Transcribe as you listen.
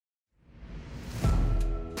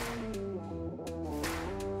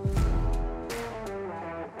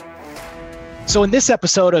So in this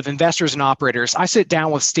episode of Investors and Operators, I sit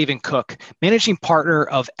down with Stephen Cook, managing partner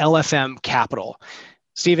of LFM Capital.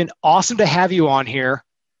 Stephen, awesome to have you on here.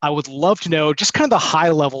 I would love to know just kind of the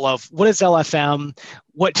high level of what is LFM,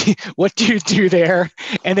 what do you do there,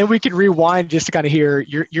 and then we can rewind just to kind of hear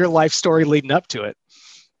your life story leading up to it.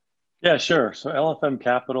 Yeah, sure. So LFM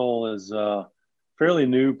Capital is a fairly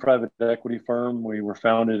new private equity firm. We were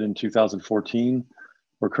founded in 2014.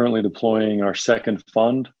 We're currently deploying our second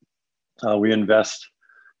fund. We invest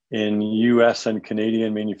in US and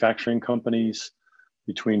Canadian manufacturing companies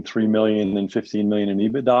between 3 million and 15 million in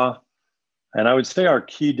EBITDA. And I would say our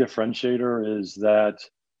key differentiator is that,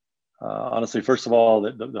 honestly, first of all,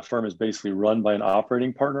 the firm is basically run by an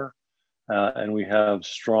operating partner, and we have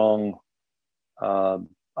strong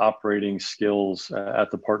operating skills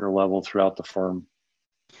at the partner level throughout the firm.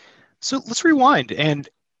 So let's rewind. And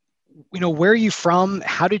where are you from?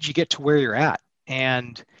 How did you get to where you're at?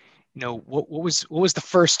 And what was the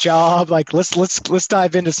first job? Like, let's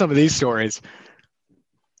dive into some of these stories.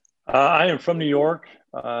 I am from New York.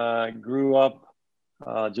 I grew up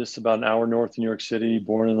just about an hour north of New York City,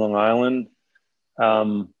 born in Long Island.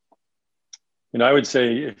 I would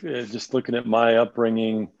say, just looking at my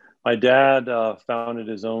upbringing, my dad founded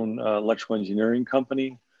his own electrical engineering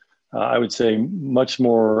company. I would say much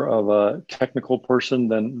more of a technical person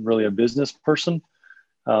than really a business person.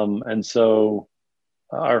 And so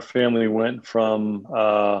our family went from,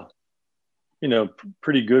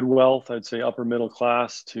 pretty good wealth, I'd say upper middle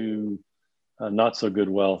class, to not so good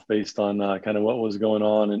wealth based on kind of what was going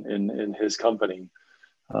on in his company.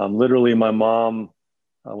 Literally, my mom,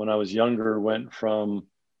 when I was younger, went from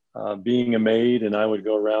being a maid, and I would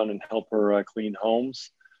go around and help her clean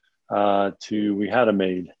homes, to we had a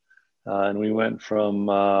maid. And we went from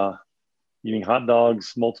eating hot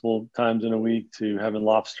dogs multiple times in a week to having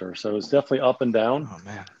lobster. So it's definitely up and down. Oh,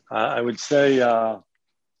 man. I would say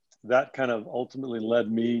that kind of ultimately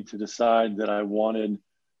led me to decide that I wanted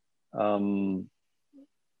to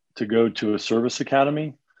go to a service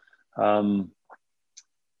academy. I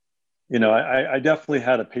definitely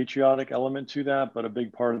had a patriotic element to that, but a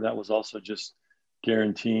big part of that was also just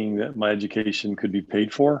guaranteeing that my education could be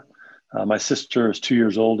paid for. My sister is 2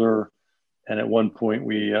 years older, and at one point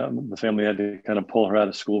the family had to kind of pull her out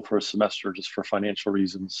of school for a semester just for financial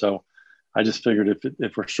reasons. So I just figured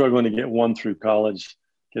if we're struggling to get one through college,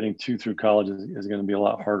 getting two through college is going to be a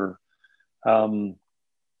lot harder. And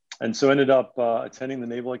so ended up attending the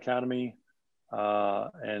Naval Academy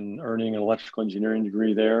and earning an electrical engineering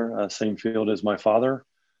degree there, same field as my father.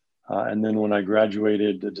 And then when I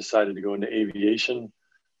graduated, I decided to go into aviation.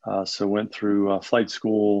 So went through flight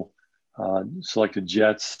school, selected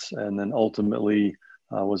jets, and then ultimately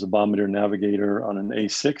was a bombardier navigator on an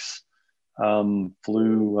A6.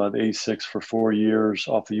 Flew the A6 for 4 years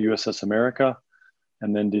off the USS America,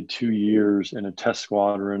 and then did 2 years in a test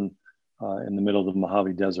squadron in the middle of the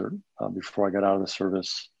Mojave Desert before I got out of the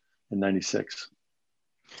service in '96.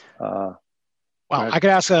 Wow, I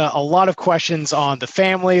could ask a lot of questions on the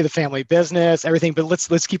family business, everything, but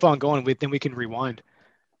let's keep on going. Then we can rewind.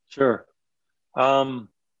 Sure.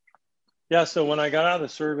 So when I got out of the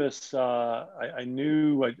service, I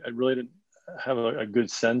knew I really didn't have a good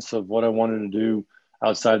sense of what I wanted to do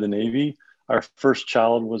outside the Navy. Our first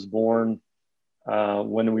child was born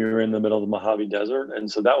when we were in the middle of the Mojave Desert. And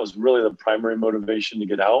so that was really the primary motivation to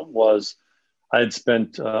get out. Was I had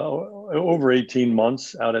spent over 18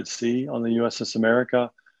 months out at sea on the USS America.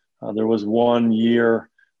 There was 1 year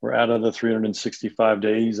where out of the 365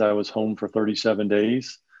 days, I was home for 37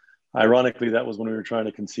 days. Ironically, that was when we were trying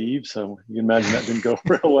to conceive. So you can imagine that didn't go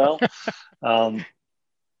real well.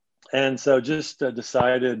 And so just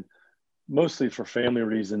decided, mostly for family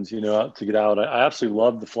reasons, to get out. I absolutely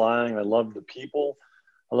loved the flying. I loved the people.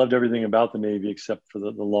 I loved everything about the Navy except for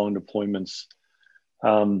the long deployments.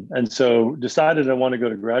 And so decided I want to go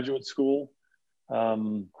to graduate school.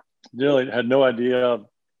 Really had no idea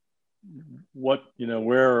what,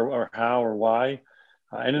 where or how or why.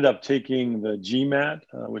 I ended up taking the GMAT,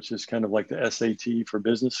 which is kind of like the SAT for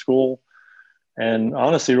business school. And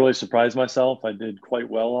honestly, really surprised myself. I did quite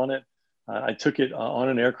well on it. I took it on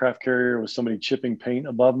an aircraft carrier with somebody chipping paint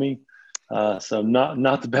above me. So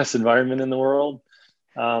not the best environment in the world.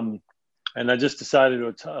 And I just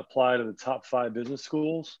decided to apply to the top 5 business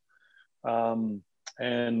schools. And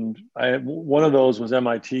one of those was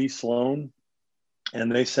MIT Sloan.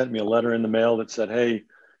 And they sent me a letter in the mail that said, hey,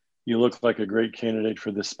 you look like a great candidate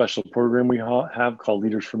for this special program we have called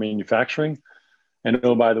Leaders for Manufacturing. And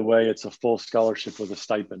oh, by the way, it's a full scholarship with a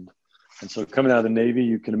stipend. And so coming out of the Navy,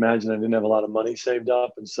 you can imagine I didn't have a lot of money saved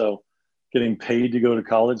up. And so getting paid to go to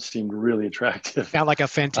college seemed really attractive. Sound like a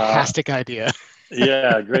fantastic idea.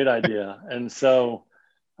 Yeah, great idea. And so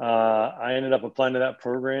I ended up applying to that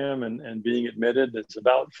program and being admitted. It's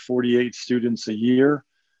about 48 students a year.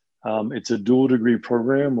 It's a dual degree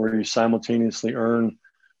program where you simultaneously earn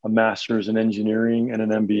a master's in engineering and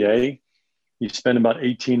an MBA. You spend about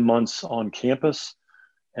 18 months on campus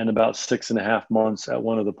and about 6.5 months at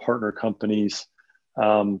one of the partner companies,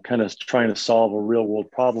 kind of trying to solve a real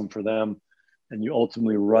world problem for them. And you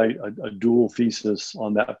ultimately write a dual thesis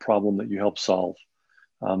on that problem that you help solve.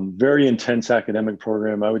 Very intense academic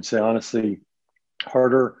program. I would say, honestly,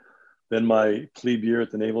 harder than my plebe year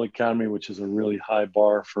at the Naval Academy, which is a really high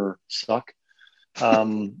bar for suck.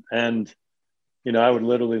 And, I would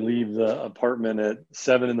literally leave the apartment at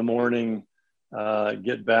 7 a.m,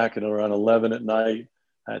 get back at around 11 at night.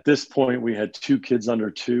 At this point, we had 2 kids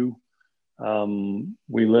under 2.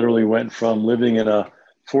 We literally went from living in a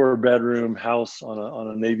 4-bedroom house on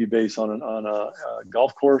a Navy base on a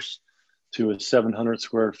golf course to a 700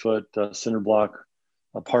 square foot cinder block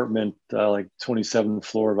apartment, like 27th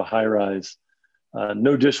floor of a high rise.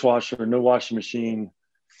 No dishwasher, no washing machine.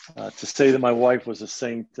 To say that my wife was a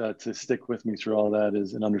saint to stick with me through all that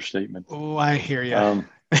is an understatement. Oh, I hear you.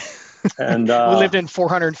 And we lived in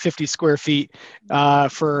 450 square feet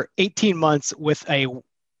for 18 months with a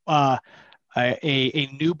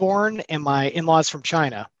newborn and my in-laws from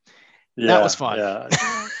China. Yeah, that was fun. Yeah,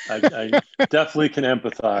 I definitely can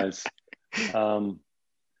empathize.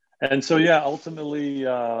 And so, yeah, ultimately,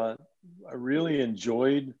 I really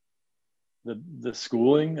enjoyed the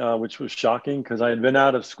schooling, which was shocking because I had been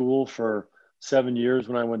out of school for 7 years.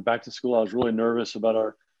 When I went back to school, I was really nervous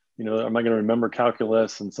about am I going to remember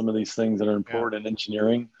calculus and some of these things that are important in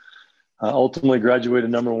engineering? Ultimately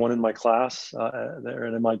graduated number 1 in my class there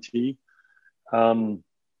at MIT. And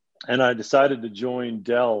I decided to join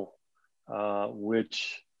Dell,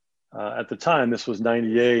 which at the time, this was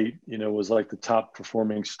 98, was like the top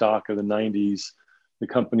performing stock of the 90s. The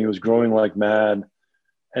company was growing like mad.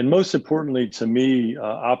 And most importantly to me,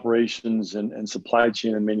 operations and supply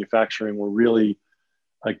chain and manufacturing were really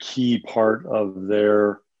a key part of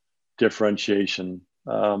their differentiation.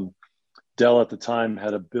 Dell at the time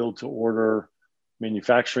had a build to order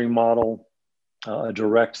manufacturing model, a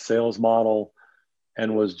direct sales model,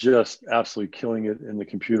 and was just absolutely killing it in the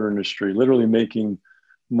computer industry, literally making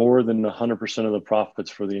more than 100% of the profits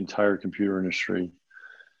for the entire computer industry.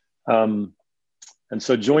 And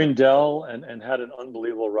so joined Dell and had an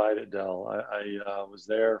unbelievable ride at Dell. I was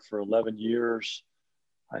there for 11 years.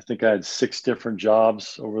 I think I had 6 different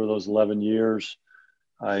jobs over those 11 years.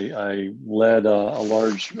 I led a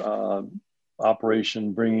large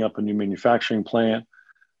operation bringing up a new manufacturing plant.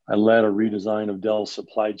 I led a redesign of Dell's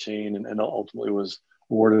supply chain and ultimately was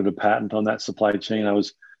awarded a patent on that supply chain. I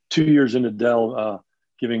was 2 years into Dell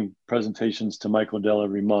giving presentations to Michael Dell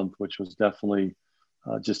every month, which was definitely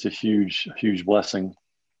just a huge, huge blessing.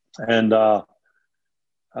 And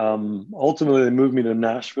ultimately, they moved me to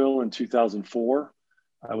Nashville in 2004.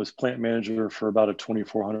 I was plant manager for about a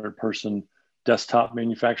 2,400 person desktop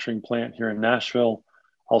manufacturing plant here in Nashville,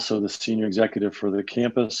 also the senior executive for the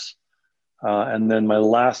campus. And then my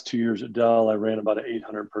last 2 years at Dell, I ran about an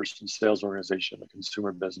 800 person sales organization, a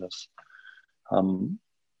consumer business.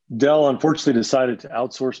 Dell unfortunately decided to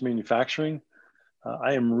outsource manufacturing.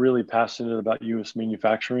 I am really passionate about US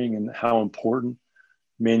manufacturing and how important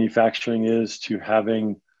manufacturing is to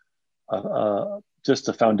having just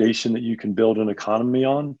a foundation that you can build an economy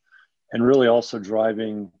on, and really also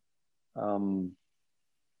driving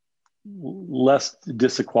less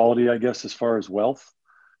disequality, I guess, as far as wealth.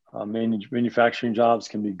 Manufacturing jobs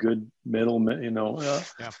can be good middle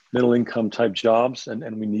income type jobs,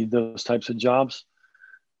 and we need those types of jobs.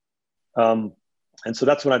 And so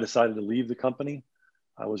that's when I decided to leave the company.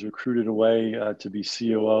 I was recruited away to be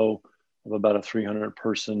COO of about a 300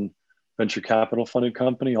 person venture capital funded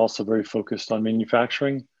company, also very focused on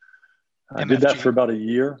manufacturing. I did that for about a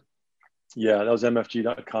year. Yeah, that was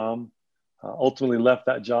MFG.com. Ultimately left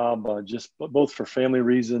that job just both for family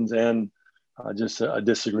reasons and just a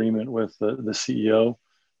disagreement with the CEO,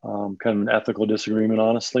 kind of an ethical disagreement,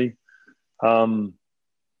 honestly. And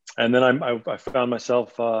then I found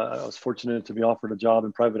myself, I was fortunate to be offered a job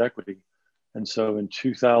in private equity. And so in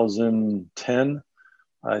 2010,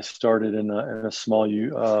 I started in a small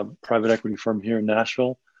private equity firm here in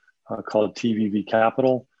Nashville called TVV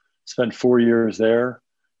Capital. Spent 4 years there.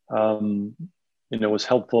 Was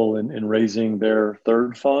helpful in raising their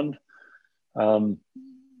third fund.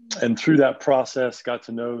 And through that process, got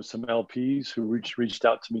to know some LPs who reached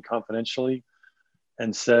out to me confidentially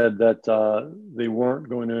and said that they weren't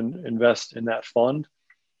going to invest in that fund,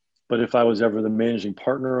 but if I was ever the managing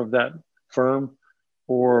partner of that firm,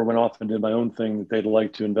 or went off and did my own thing, that they'd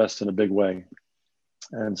like to invest in a big way.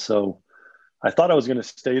 And so I thought I was going to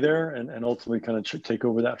stay there and ultimately kind of take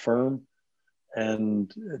over that firm.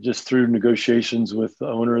 And just through negotiations with the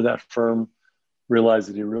owner of that firm, realized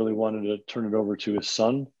that he really wanted to turn it over to his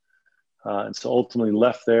son. And so ultimately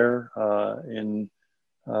left there in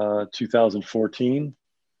 2014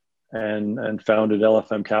 and founded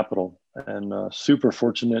LFM Capital. And super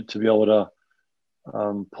fortunate to be able to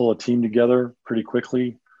pull a team together pretty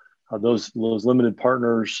quickly. Those limited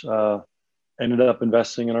partners ended up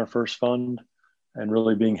investing in our first fund and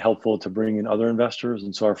really being helpful to bring in other investors.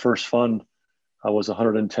 And so our first fund was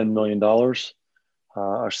 $110 million.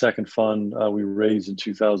 Our second fund we raised in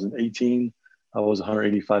 2018 was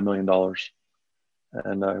 $185 million.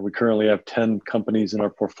 And we currently have 10 companies in our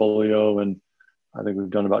portfolio, and I think we've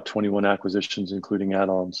done about 21 acquisitions, including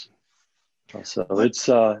add-ons. So it's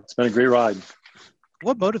been a great ride.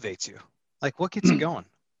 What motivates you? Like, what gets you going?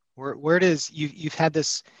 Where does you've had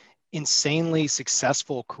this insanely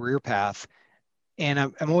successful career path, and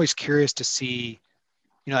I'm always curious to see,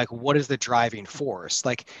 like, what is the driving force?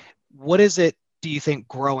 Like, what is it, do you think,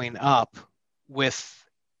 growing up with,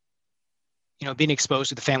 being exposed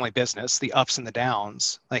to the family business, the ups and the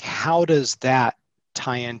downs, like, how does that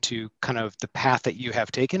tie into kind of the path that you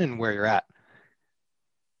have taken and where you're at?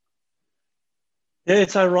 Yeah,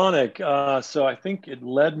 it's ironic. So I think it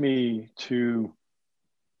led me to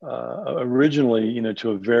originally,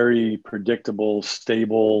 to a very predictable,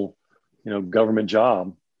 stable, government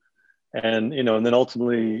job. And then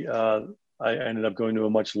ultimately, I ended up going to a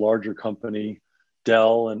much larger company,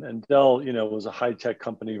 Dell. And Dell, was a high-tech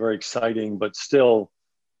company, very exciting, but still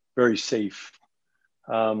very safe.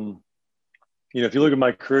 If you look at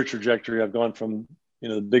my career trajectory, I've gone from,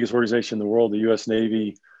 the biggest organization in the world, the US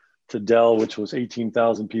Navy, to Dell, which was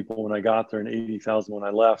 18,000 people when I got there and 80,000 when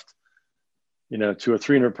I left, to a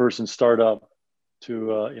 300-person startup,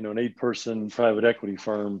 to an 8-person private equity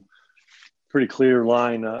firm. Pretty clear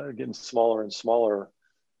line, getting smaller and smaller.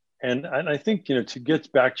 And I think, to get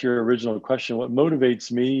back to your original question, what motivates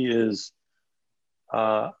me is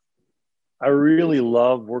I really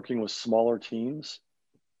love working with smaller teams.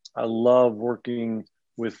 I love working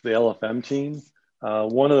with the LFM team.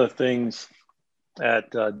 One of the things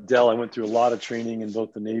at Dell, I went through a lot of training in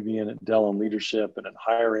both the Navy and at Dell on leadership and at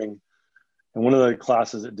hiring. And one of the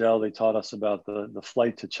classes at Dell, they taught us about the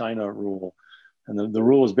flight to China rule. And the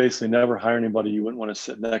rule was basically never hire anybody you wouldn't want to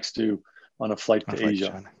sit next to on a flight to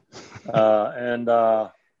Asia.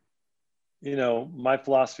 My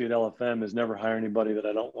philosophy at LFM is never hire anybody that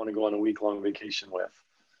I don't want to go on a week-long vacation with.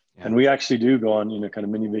 Yeah. And we actually do go on, kind of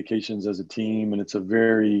mini vacations as a team. And it's a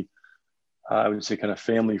very, I would say, kind of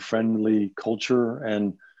family-friendly culture,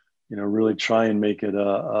 and, really try and make it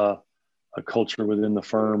a culture within the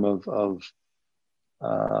firm of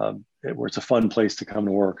where it's a fun place to come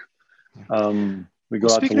to work. We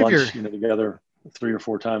go out to lunch, together 3 or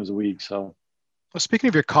 4 times a week. So, well, speaking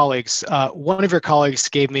of your colleagues, one of your colleagues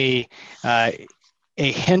gave me a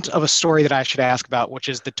hint of a story that I should ask about, which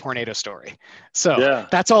is the tornado story. So yeah.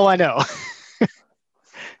 That's all I know.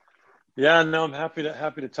 Yeah, no, I'm happy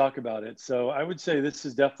to talk about it. So I would say this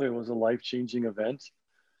was a life-changing event.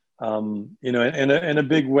 In a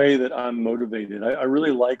big way that I'm motivated. I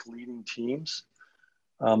really like leading teams,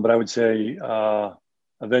 but I would say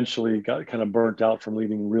eventually got kind of burnt out from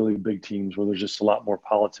leading really big teams where there's just a lot more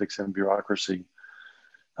politics and bureaucracy.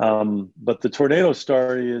 But the tornado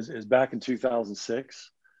story is back in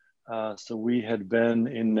 2006. So we had been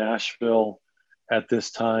in Nashville at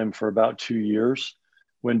this time for about 2 years.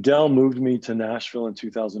 When Dell moved me to Nashville in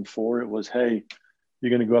 2004, it was, hey,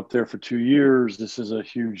 you're going to go up there for 2 years. This is a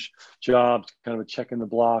huge job, kind of a check in the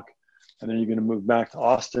block. And then you're going to move back to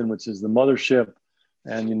Austin, which is the mothership.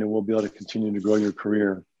 And, we'll be able to continue to grow your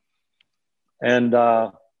career. And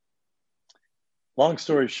long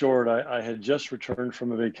story short, I had just returned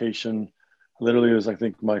from a vacation. Literally, it was, I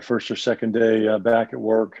think, my first or second day back at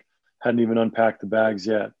work. Hadn't even unpacked the bags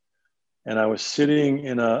yet. And I was sitting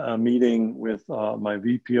in a meeting with my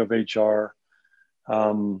VP of HR,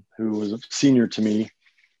 who was a senior to me,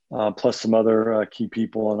 plus some other key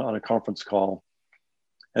people on a conference call.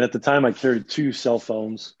 And at the time, I carried 2 cell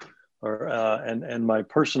phones, and my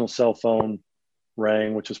personal cell phone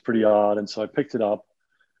rang, which was pretty odd. And so I picked it up,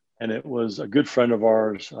 and it was a good friend of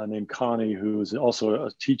ours named Connie, who was also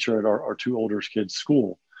a teacher at our 2 older kids'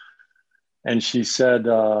 school. And she said,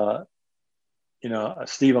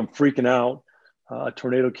 Steve, I'm freaking out. A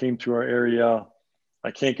tornado came through our area. I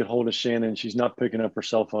can't get hold of Shannon. She's not picking up her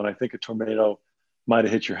cell phone. I think a tornado might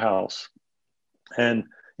have hit your house. And,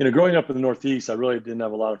 growing up in the Northeast, I really didn't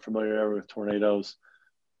have a lot of familiarity with tornadoes.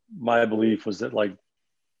 My belief was that, like,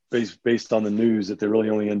 based on the news, that they really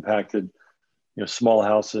only impacted, small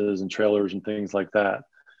houses and trailers and things like that.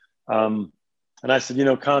 And I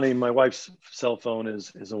said, Connie, my wife's cell phone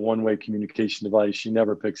is a one-way communication device. She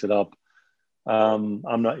never picks it up. I'm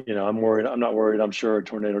not, I'm worried. I'm not worried. I'm sure a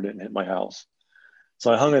tornado didn't hit my house.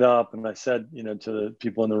 So I hung it up and I said, to the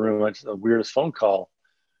people in the room, it's the weirdest phone call.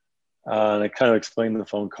 And I kind of explained the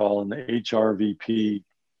phone call, and the HR VP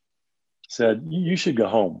said, you should go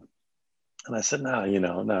home. And I said, no,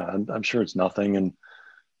 I'm sure it's nothing. And,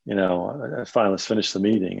 fine, let's finish the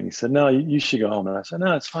meeting. And he said, no, you should go home. And I said,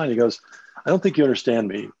 no, it's fine. He goes, I don't think you understand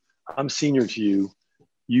me. I'm senior to you.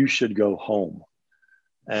 You should go home.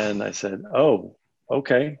 And I said, oh,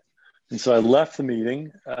 okay. And so I left the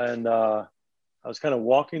meeting, and I was kind of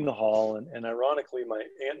walking the hall, and ironically, my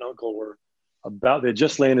aunt and uncle they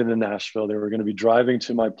just landed in Nashville. They were going to be driving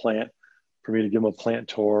to my plant for me to give them a plant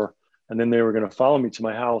tour. And then they were going to follow me to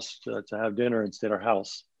my house to have dinner and stay at our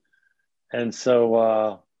house. And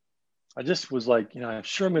so I just was like, I'm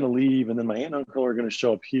sure I'm going to leave. And then my aunt and uncle are going to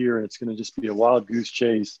show up here, and it's going to just be a wild goose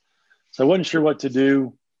chase. So I wasn't sure what to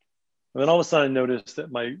do. And then all of a sudden I noticed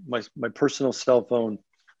that my personal cell phone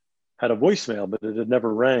had a voicemail, but it had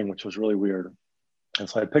never rang, which was really weird. And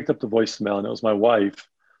so I picked up the voicemail, and it was my wife.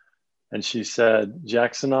 And she said,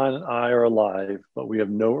 Jackson and I are alive, but we have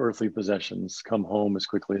no earthly possessions. Come home as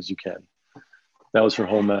quickly as you can. That was her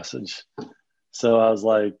whole message. So I was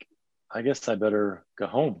like, I guess I better go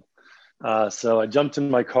home. So I jumped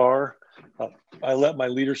in my car. I let my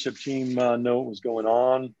leadership team know what was going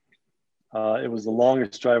on. It was the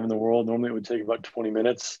longest drive in the world. Normally it would take about 20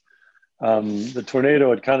 minutes. The tornado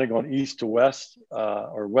had kind of gone east to west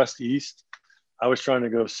or west east. I was trying to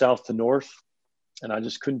go south to north, and I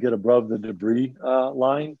just couldn't get above the debris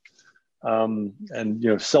line.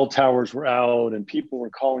 And, cell towers were out, and people were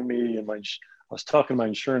calling me, and I was talking to my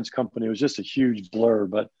insurance company. It was just a huge blur.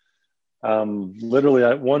 But literally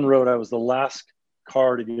at one road, I was the last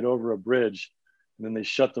car to get over a bridge. And then they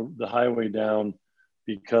shut the highway down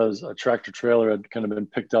because a tractor trailer had kind of been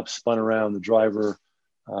picked up, spun around. The driver,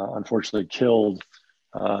 unfortunately, killed.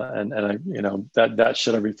 And I, that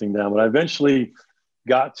shut everything down. But I eventually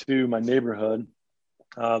got to my neighborhood.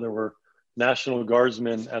 There were National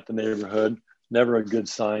Guardsmen at the neighborhood, never a good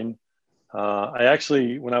sign. I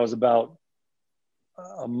actually, when I was about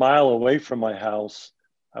a mile away from my house,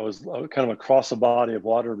 I was kind of across a body of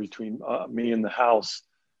water between me and the house,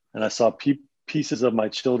 and I saw pieces of my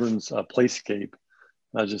children's playscape.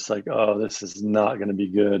 I was just like, oh, this is not going to be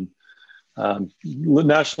good.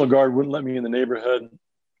 National Guard wouldn't let me in the neighborhood.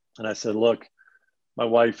 And I said, look, my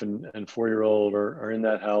wife and 4-year-old are in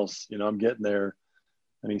that house. I'm getting there.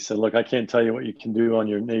 And he said, look, I can't tell you what you can do on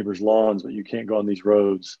your neighbor's lawns, but you can't go on these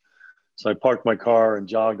roads. So I parked my car and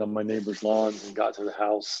jogged on my neighbor's lawns and got to the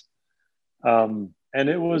house. And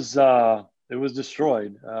it was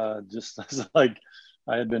destroyed, just as like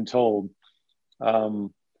I had been told.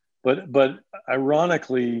 But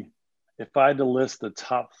ironically, if I had to list the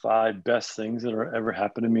top 5 best things that ever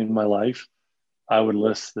happened to me in my life, I would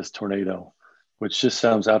list this tornado, which just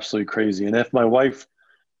sounds absolutely crazy. And if my wife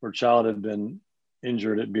or child had been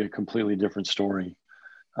injured, it'd be a completely different story.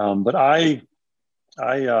 But I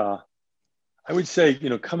would say,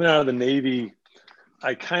 coming out of the Navy,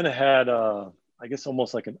 I kind of had, I guess,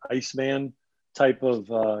 almost like an Iceman type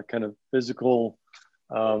of kind of physical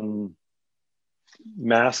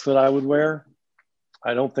mask that I would wear.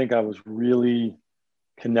 I don't think I was really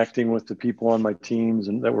connecting with the people on my teams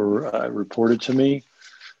and that were reported to me.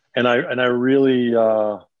 And I really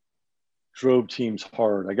drove teams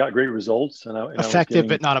hard. I got great results. And effective,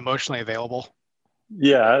 but not emotionally available.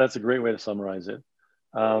 Yeah, that's a great way to summarize it.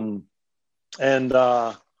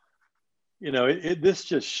 This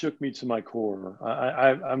just shook me to my core.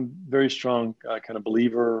 I'm very strong kind of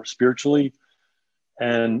believer spiritually.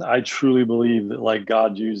 And I truly believe that, like,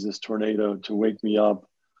 God used this tornado to wake me up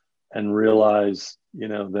and realize,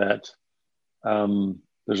 that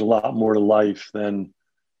there's a lot more to life than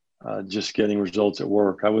just getting results at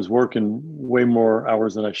work. I was working way more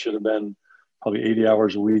hours than I should have been, probably 80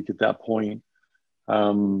 hours a week at that point.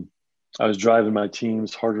 I was driving my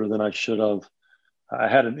teams harder than I should have. I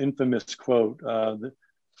had an infamous quote. The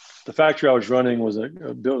factory I was running was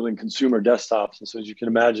building consumer desktops. And so, as you can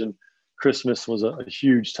imagine, Christmas was a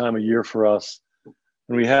huge time of year for us.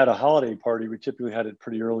 And we had a holiday party. We typically had it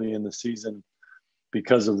pretty early in the season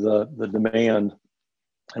because of the demand.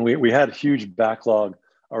 And we had a huge backlog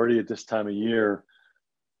already at this time of year.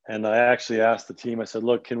 And I actually asked the team, I said,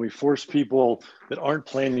 look, can we force people that aren't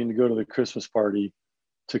planning to go to the Christmas party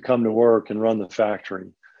to come to work and run the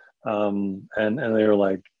factory? And they were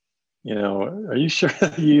like, are you sure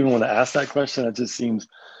you even want to ask that question? It just seems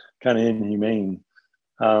kind of inhumane.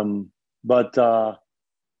 But I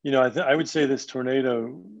would say this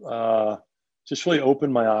tornado just really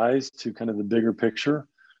opened my eyes to kind of the bigger picture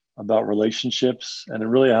about relationships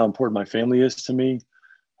and really how important my family is to me,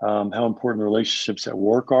 how important relationships at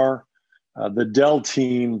work are. The Dell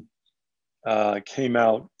team came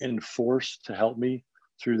out in force to help me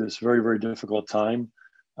through this very, very difficult time.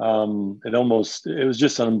 It was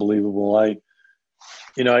just unbelievable. I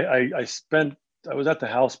was at the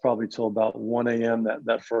house probably till about 1 a.m.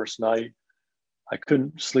 that first night. I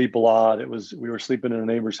couldn't sleep a lot. We were sleeping in a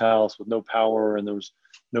neighbor's house with no power, and there was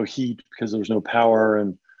no heat because there was no power.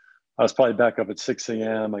 And I was probably back up at 6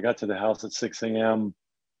 a.m. I got to the house at 6 a.m.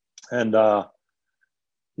 And, the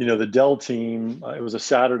Dell team, it was a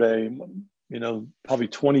Saturday, probably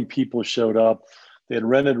 20 people showed up. They had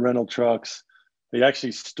rented rental trucks. They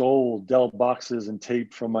actually stole Dell boxes and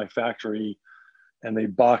tape from my factory, and they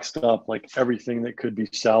boxed up like everything that could be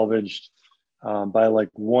salvaged. By like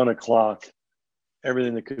 1 o'clock,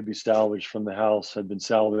 everything that could be salvaged from the house had been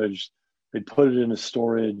salvaged. They put it into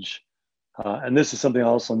storage. And this is something I'll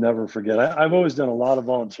also never forget. I've always done a lot of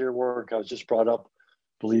volunteer work. I was just brought up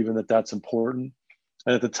believing that that's important.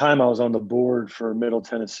 And at the time I was on the board for Middle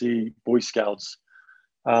Tennessee Boy Scouts.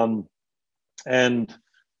 And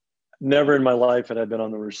never in my life had I been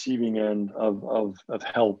on the receiving end of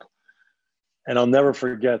help. And I'll never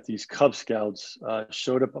forget, these Cub Scouts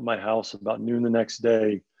showed up at my house about noon the next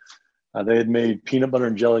day. They had made peanut butter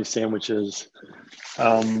and jelly sandwiches.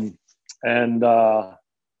 And I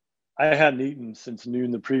hadn't eaten since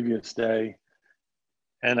noon the previous day.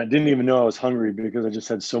 And I didn't even know I was hungry because I just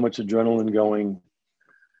had so much adrenaline going.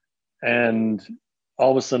 And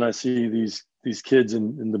all of a sudden I see these kids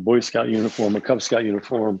in the Boy Scout uniform, a Cub Scout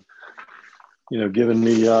uniform, giving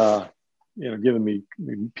me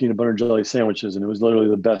peanut butter and jelly sandwiches. And it was literally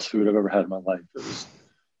the best food I've ever had in my life. It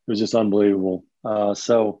was just unbelievable.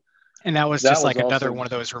 And that was just like another one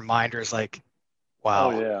of those reminders, like,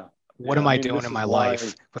 wow, oh, yeah. What am I doing in my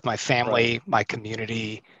life with my family, right, my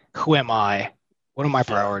community? Who am I? What are my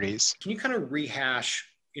priorities? Can you kind of rehash,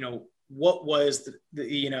 what was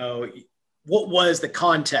what was the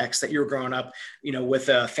context that you were growing up, with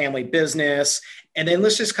a family business? And then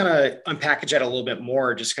let's just kind of unpackage that a little bit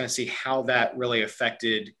more, just kind of see how that really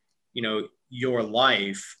affected, your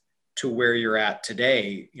life to where you're at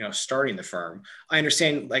today, starting the firm. I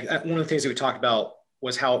understand, like, one of the things that we talked about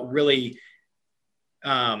was how it really,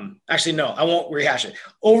 actually, no, I won't rehash it.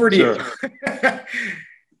 Over to you.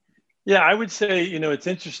 Yeah, I would say, it's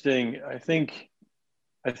interesting. I think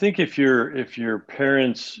if your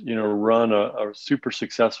parents, run a super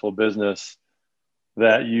successful business,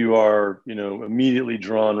 that you are, immediately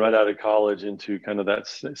drawn right out of college into kind of that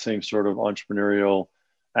same sort of entrepreneurial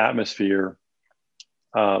atmosphere.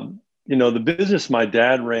 The business my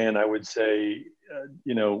dad ran, I would say,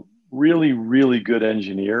 really, really good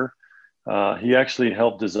engineer. He actually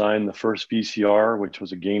helped design the first VCR, which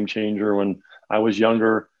was a game changer when I was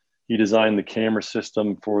younger. He designed the camera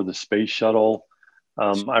system for the space shuttle.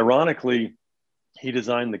 Ironically, he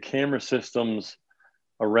designed the camera systems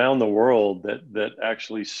around the world that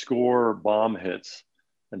actually score bomb hits.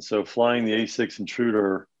 And so flying the A6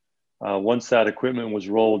 Intruder, once that equipment was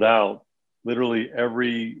rolled out, literally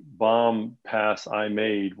every bomb pass I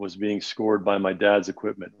made was being scored by my dad's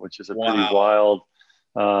equipment, which is a pretty wild,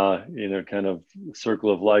 kind of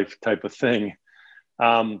circle of life type of thing.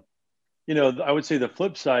 I would say the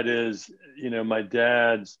flip side is, my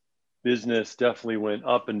dad's business definitely went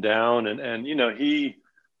up and down. And he,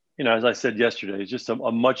 as I said yesterday, he's just a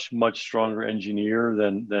much, much stronger engineer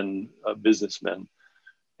than a businessman.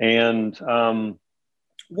 And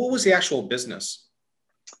what was the actual business?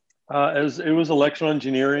 It was electrical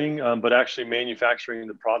engineering, but actually manufacturing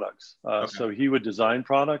the products. Okay. So he would design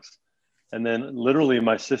products, and then literally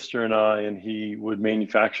my sister and he would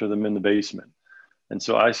manufacture them in the basement. And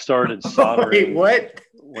so I started soldering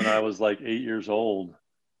when I was like 8 years old.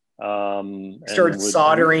 Started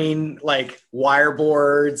soldering like wire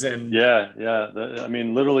boards and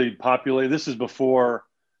literally populate. This is before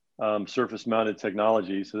surface mounted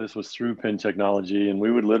technology. So this was through pin technology, and we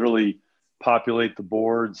would literally populate the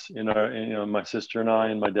boards my sister and I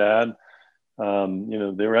and my dad.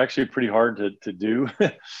 They were actually pretty hard to do.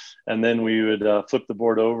 And then we would flip the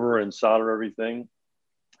board over and solder everything.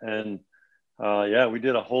 And we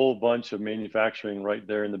did a whole bunch of manufacturing right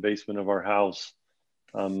there in the basement of our house.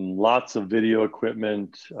 Lots of video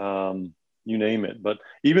equipment, you name it. But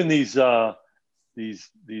even these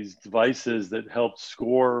devices that help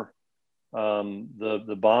score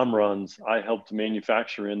the bomb runs, I helped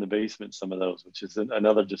manufacture in the basement some of those, which is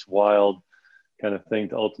another just wild kind of thing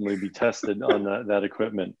to ultimately be tested on that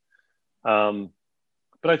equipment. But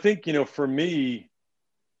I think, for me,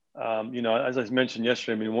 as I mentioned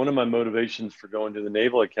yesterday, I mean, one of my motivations for going to the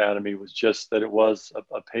Naval Academy was just that it was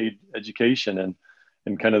a paid education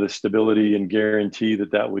and kind of the stability and guarantee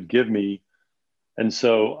that would give me. And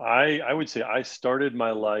so I would say I started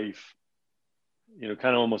my life,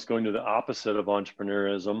 kind of almost going to the opposite of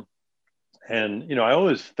entrepreneurism. And, I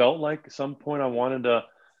always felt like at some point I wanted to,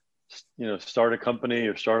 start a company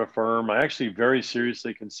or start a firm. I actually very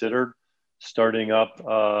seriously considered starting up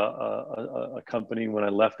a company when I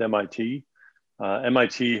left MIT.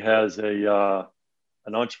 MIT has an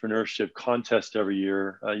entrepreneurship contest every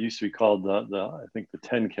year. It used to be called I think the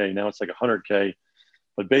 10K. Now it's like 100K.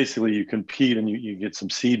 But basically, you compete and you get some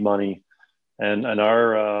seed money. And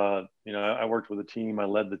our I worked with a team. I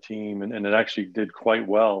led the team, and it actually did quite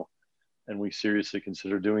well. And we seriously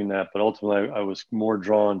considered doing that. But ultimately, I was more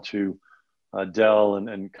drawn to Dell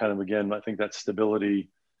and kind of, again, I think that stability.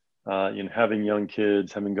 Having young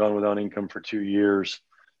kids, having gone without income for 2 years,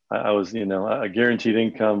 I was, a guaranteed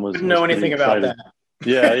income was. Didn't know anything about that.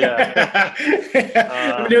 Yeah.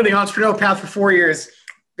 I've been doing the entrepreneurial path for 4 years.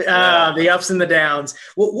 The ups and the downs.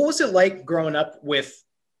 What was it like growing up with,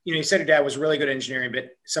 you said your dad was really good at engineering,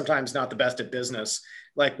 but sometimes not the best at business.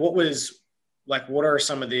 What are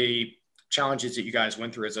some of the challenges that you guys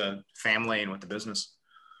went through as a family and with the business?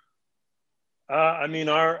 I mean,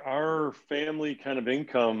 our family kind of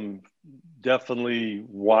income definitely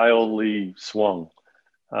wildly swung.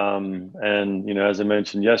 And, as I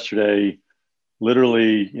mentioned yesterday,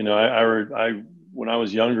 literally, I when I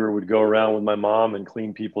was younger would go around with my mom and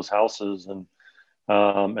clean people's houses. And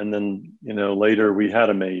then, later we had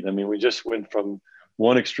a maid. I mean, we just went from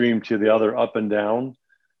one extreme to the other, up and down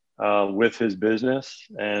with his business.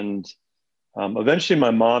 And eventually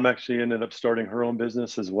my mom actually ended up starting her own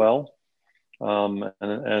business as well.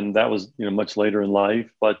 And that was, much later in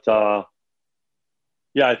life, but,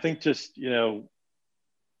 I think just,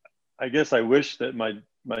 I guess I wish that my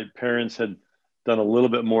parents had done a little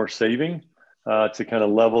bit more saving, to kind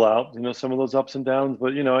of level out, some of those ups and downs,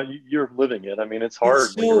 but you're living it. I mean, it's hard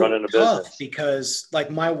when you're running a business. Because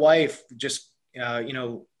my wife just,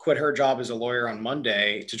 quit her job as a lawyer on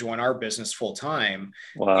Monday to join our business full time.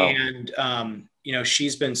 Wow. And,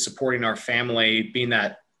 she's been supporting our family, being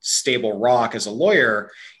that stable rock as a lawyer,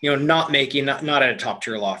 not at a top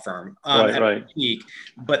tier law firm, right. Peak,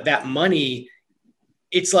 but that money,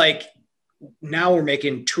 it's like now we're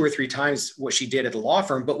making 2 or 3 times what she did at the law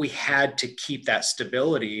firm, but we had to keep that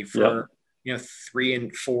stability for, 3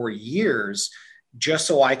 and 4 years just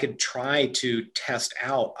so I could try to test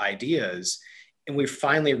out ideas. And we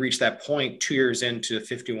finally reached that point 2 years into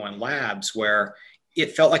 51 Labs where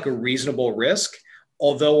it felt like a reasonable risk.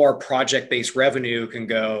 Although our project-based revenue can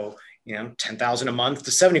go, $10,000 a month to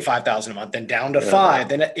 $75,000 a month, then down to 5,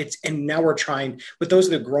 then and now we're trying, but those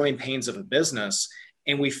are the growing pains of a business.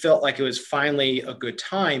 And we felt like it was finally a good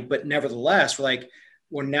time, but nevertheless,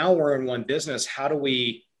 we're in one business. How do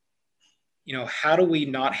we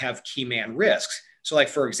not have key man risks? So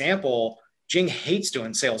for example, Jing hates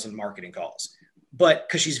doing sales and marketing calls, but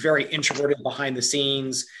because she's very introverted behind the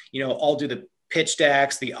scenes, I'll do the pitch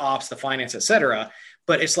decks, the ops, the finance, et cetera.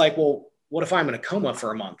 But it's well, what if I'm in a coma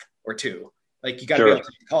for a month or 2? You got to be able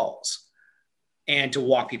to take calls and to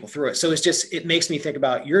walk people through it. So it makes me think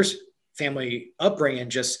about your family upbringing,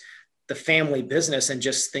 just the family business, and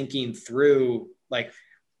just thinking through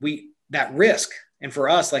that risk. And for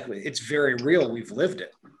us, it's very real. We've lived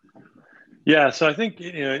it. Yeah. So I think,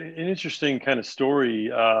 an interesting kind of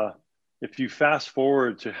story, if you fast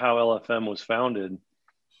forward to how LFM was founded,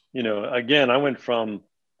 again, I went from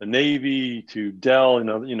the Navy to Dell,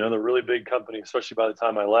 the really big company, especially by the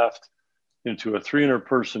time I left, to a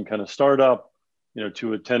 300-person kind of startup,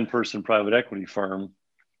 to a 10-person private equity firm.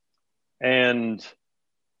 And,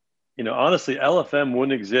 honestly, LFM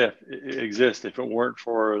wouldn't exist if it weren't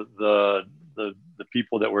for the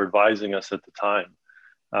people that were advising us at the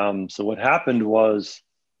time. So what happened was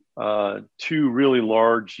 2 really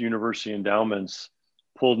large university endowments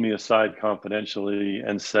pulled me aside confidentially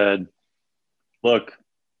and said, look,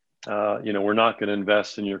 we're not going to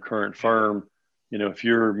invest in your current firm. If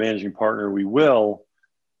you're a managing partner, we will.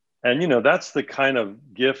 And, that's the kind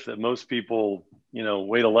of gift that most people,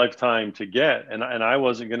 wait a lifetime to get. And I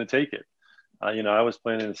wasn't going to take it. I was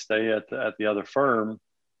planning to stay at the other firm.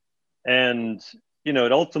 And,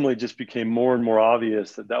 it ultimately just became more and more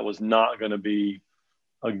obvious that was not going to be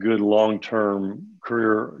a good long-term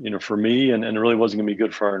career, for me, and it really wasn't going to be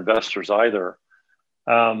good for our investors either.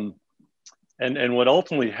 And what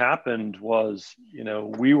ultimately happened was,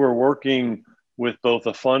 we were working with both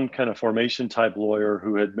a fund kind of formation type lawyer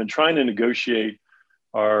who had been trying to negotiate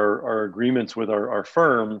our agreements with our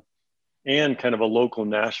firm, and kind of a local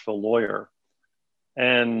Nashville lawyer.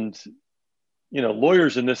 And,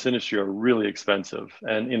 lawyers in this industry are really expensive.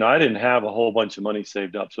 And, I didn't have a whole bunch of money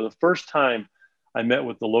saved up. So the first time I met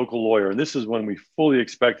with the local lawyer, and this is when we fully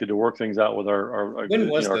expected to work things out with our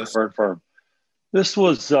current firm. This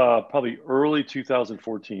was probably early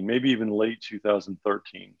 2014, maybe even late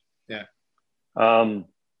 2013. Yeah.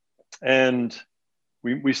 And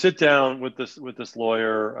we sit down with this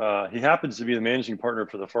lawyer. He happens to be the managing partner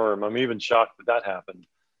for the firm. I'm even shocked that happened.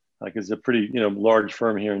 Like, it's a pretty large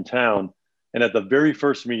firm here in town. And at the very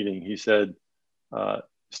first meeting, he said,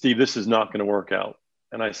 "Steve, this is not going to work out."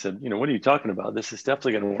 And I said, "What are you talking about? This is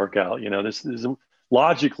definitely going to work out. This is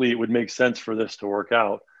logically, it would make sense for this to work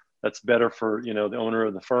out. That's better for the owner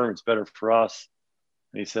of the firm. It's better for us."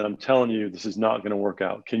 And he said, "I'm telling you, this is not going to work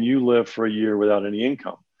out. Can you live for a year without any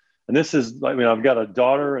income?" And this is, I've got a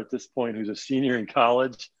daughter at this point who's a senior in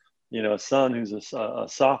college, a son who's a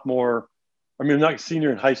sophomore. Not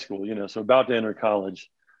senior in high school, so about to enter college.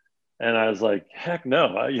 And I was like, heck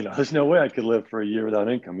no, there's no way I could live for a year without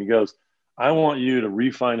income. He goes, "I want you to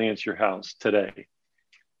refinance your house today."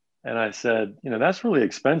 And I said, "That's really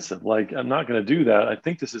expensive. Like, I'm not going to do that. I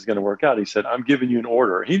think this is going to work out." He said, "I'm giving you an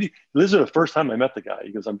order." This is the first time I met the guy.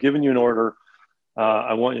 He goes, "I'm giving you an order.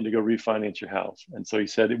 I want you to go refinance your house." And so he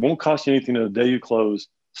said, "It won't cost you anything the day you close.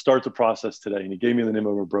 Start the process today." And he gave me the name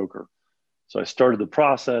of a broker. So I started the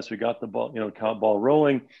process. We got the ball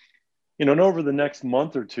rolling. And over the next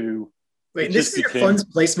month or two. Wait, this is your funds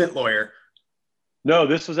placement lawyer? No,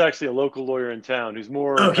 this was actually a local lawyer in town who's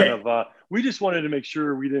more kind of, we just wanted to make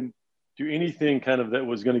sure we didn't do anything kind of that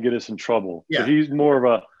was going to get us in trouble. Yeah. So he's more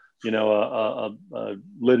of a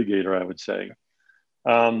litigator, I would say.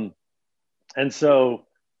 And so,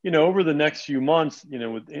 over the next few months,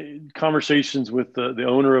 with conversations with the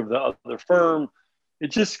owner of the other firm,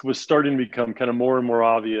 it just was starting to become kind of more and more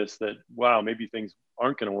obvious that, wow, maybe things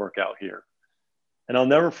aren't going to work out here. And I'll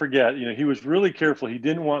never forget, he was really careful. He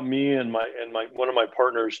didn't want me and one of my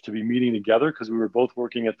partners to be meeting together because we were both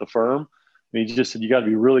working at the firm. And he just said, "You got to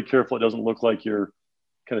be really careful. It doesn't look like you're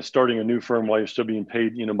kind of starting a new firm while you're still being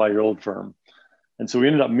paid, by your old firm." And so we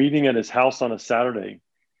ended up meeting at his house on a Saturday,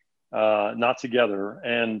 not together.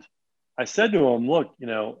 And I said to him, "Look,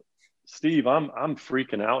 Steve, I'm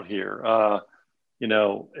freaking out here.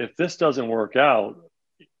 If this doesn't work out,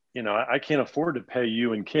 I can't afford to pay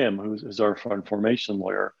you and Kim, who's our fund formation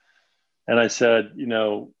lawyer." And I said,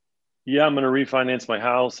 "Yeah, I'm going to refinance my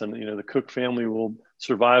house, and the Cook family will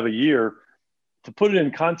survive a year." To put it in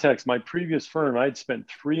context, my previous firm, I'd spent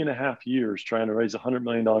 3.5 years trying to raise a $100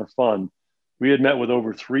 million fund. We had met with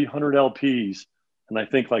over 300 LPs, and I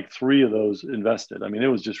think like 3 of those invested. It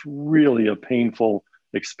was just really a painful,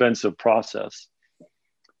 expensive process.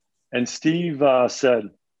 And Steve said,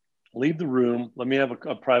 "Leave the room. Let me have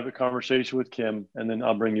a private conversation with Kim, and then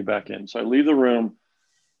I'll bring you back in." So I leave the room.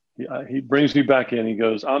 He brings me back in. He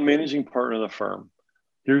goes, "I'm managing partner of the firm.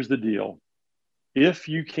 Here's the deal. If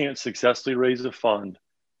you can't successfully raise a fund,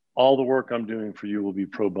 all the work I'm doing for you will be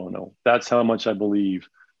pro bono. That's how much I believe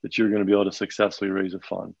that you're going to be able to successfully raise a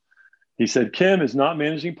fund." He said, "Kim is not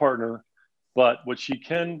managing partner, but what she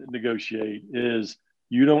can negotiate is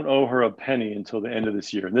you don't owe her a penny until the end of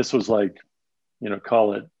this year." And this was like,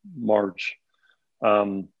 call it March.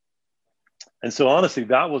 And so honestly,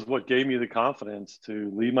 that was what gave me the confidence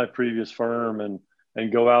to leave my previous firm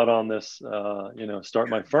and go out on this, start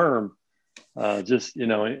my firm.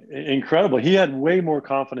 Incredible. He had way more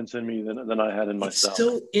confidence in me than I had in myself. It's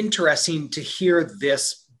so interesting to hear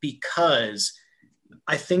this, because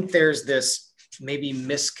I think there's this maybe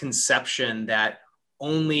misconception that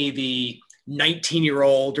only the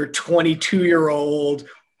 19-year-old or 22-year-old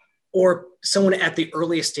or someone at the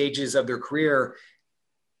earliest stages of their career,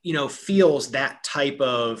 feels that type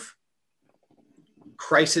of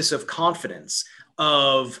crisis of confidence,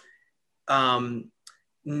 of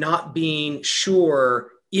not being sure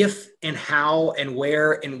if and how and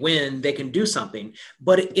where and when they can do something.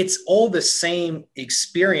 But it's all the same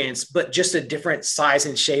experience, but just a different size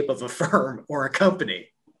and shape of a firm or a company.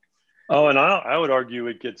 Oh, and I would argue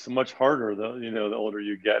it gets much harder the older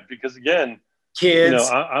you get, because again, kids,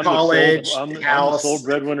 I'm college, I'm the sole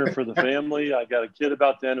breadwinner for the family. I got a kid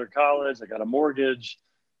about to enter college. I got a mortgage.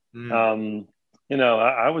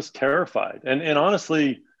 I was terrified. And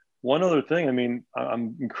honestly, one other thing,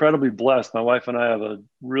 I'm incredibly blessed. My wife and I have a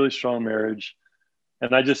really strong marriage.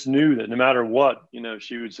 And I just knew that no matter what,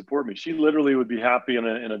 she would support me. She literally would be happy in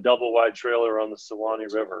a double wide trailer on the Suwannee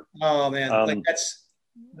River. Oh man. Like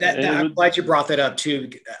I'm would, glad you brought that up too.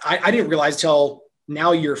 I didn't realize till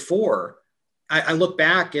now year 4, I look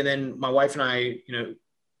back, and then my wife and I,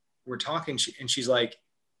 we're talking, and she's like,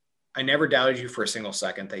 I never doubted you for a single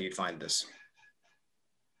second that you'd find this.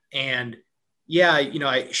 And yeah,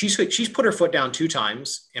 she's put her foot down 2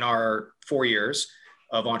 times in our 4 years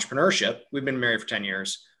of entrepreneurship. We've been married for 10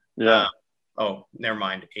 years. Yeah. Oh, never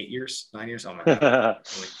mind. 8 years, 9 years. Oh my God.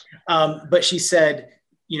 But she said,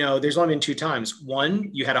 there's only been 2 times. One,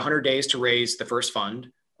 you had 100 days to raise the first fund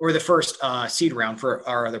or the first seed round for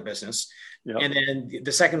our other business. Yep. And then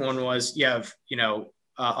the second one was you have,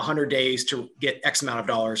 100 days to get X amount of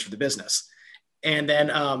dollars for the business. And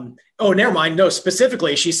then, oh, never mind. No,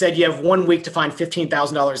 specifically, she said you have 1 week to find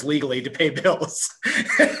 $15,000 legally to pay bills.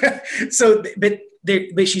 So, but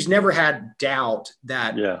she's never had doubt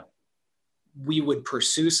that we would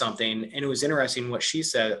pursue something. And it was interesting what she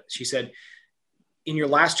said. She said, in your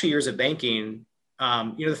last 2 years of banking,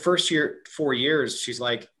 the first 4 years, she's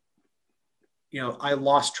like, I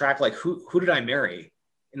lost track. Like, who did I marry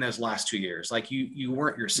in those last 2 years? Like you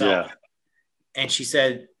weren't yourself. Yeah. And she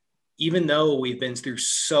said, even though we've been through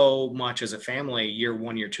so much as a family, year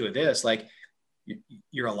 1, year 2 of this, like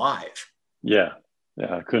you're alive. Yeah.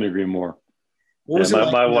 Yeah. I couldn't agree more. What was it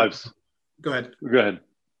like? My wife's. Go ahead.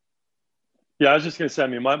 Yeah. I was just going to say,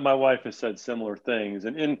 my wife has said similar things,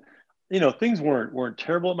 and things weren't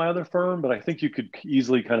terrible at my other firm, but I think you could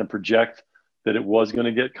easily kind of project that it was going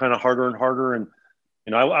to get kind of harder and harder. And,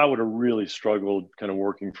 I would have really struggled kind of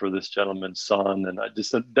working for this gentleman's son. And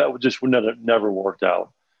that would have never worked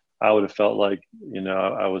out. I would have felt like,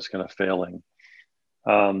 I was kind of failing.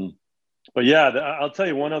 But yeah, I'll tell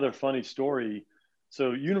you one other funny story.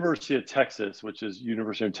 So University of Texas, which is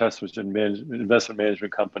University of Texas Investment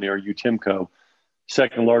Management Company, or UTIMCO,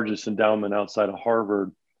 second largest endowment outside of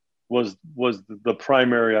Harvard, was the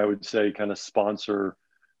primary, I would say, kind of sponsor,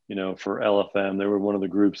 for LFM. They were one of the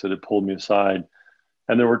groups that had pulled me aside.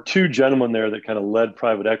 And there were 2 gentlemen there that kind of led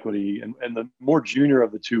private equity. And the more junior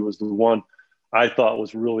of the 2 was the one I thought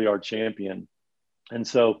was really our champion. And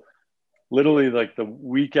so literally like the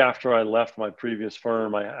week after I left my previous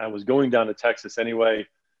firm, I was going down to Texas anyway.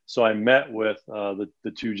 So I met with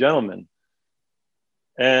the 2 gentlemen.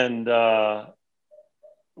 And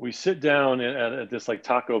we sit down at this like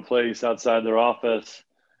taco place outside their office.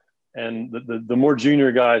 And the more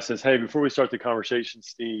junior guy says, hey, before we start the conversation,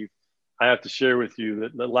 Steve, I have to share with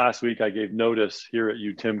you that last week I gave notice here at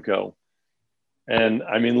UTIMCO. And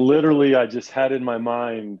literally I just had in my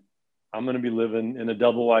mind, I'm going to be living in a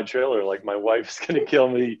double wide trailer. Like my wife's going to kill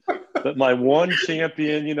me, but my one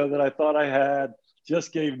champion, that I thought I had,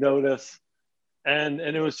 just gave notice. And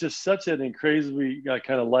it was just such an incredibly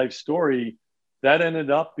kind of life story that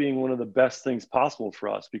ended up being one of the best things possible for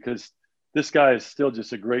us, because this guy is still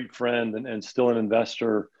just a great friend and still an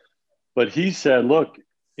investor. But he said, look,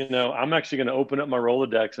 I'm actually going to open up my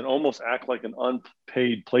Rolodex and almost act like an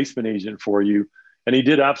unpaid placement agent for you. And he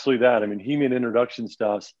did absolutely that. He made introductions to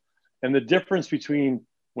us. And the difference between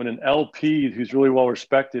when an LP who's really well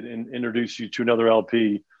respected and introduce you to another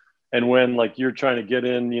LP, and when like you're trying to get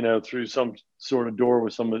in, through some sort of door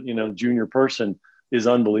with some, junior person, is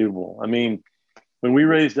unbelievable. When we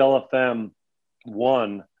raised LFM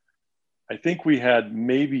 1, I think we had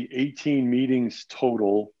maybe 18 meetings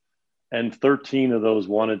total, and 13 of those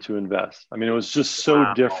wanted to invest. It was just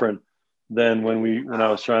so different than when I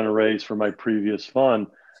was trying to raise for my previous fund.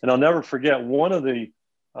 And I'll never forget, one of the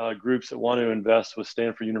groups that wanted to invest was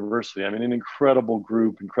Stanford University. An incredible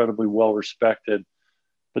group, incredibly well respected,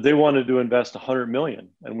 but they wanted to invest 100 million,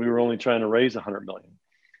 and we were only trying to raise 100 million.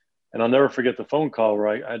 And I'll never forget the phone call where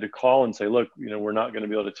I had to call and say, look, we're not going to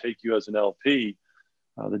be able to take you as an LP.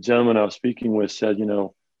 The gentleman I was speaking with said,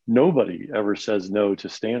 nobody ever says no to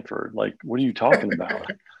Stanford. Like, what are you talking about?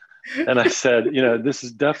 And I said, this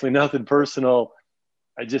is definitely nothing personal.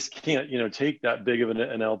 I just can't, take that big of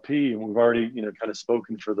an LP. And we've already, kind of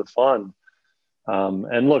spoken for the fund.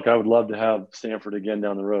 And look, I would love to have Stanford again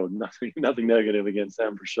down the road. Nothing negative against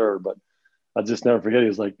them for sure. But I'll just never forget. He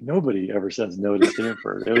was like, nobody ever says no to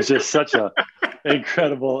Stanford. It was just such an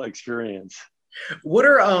incredible experience. What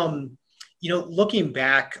are, looking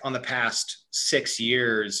back on the past 6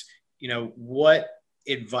 years, what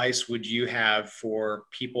advice would you have for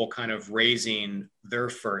people kind of raising their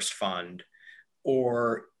first fund,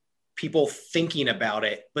 or people thinking about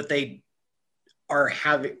it, but they are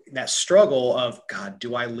having that struggle of, God,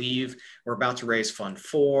 do I leave? We're about to raise fund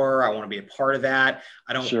 4. I want to be a part of that.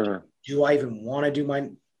 I don't, sure. Do I even want to do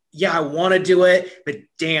mine? Yeah, I want to do it, but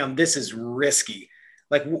damn, this is risky.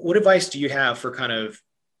 like what advice do you have for kind of,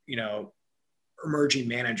 emerging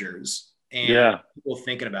managers and people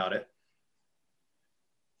thinking about it?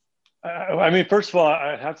 I mean, first of all,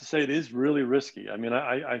 I have to say it is really risky. I mean,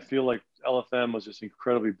 I feel like LFM was just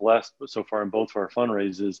incredibly blessed so far in both of our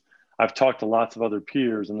fundraisers. I've talked to lots of other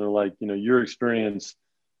peers, and they're like, your experience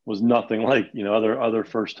was nothing like, other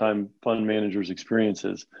first-time fund managers'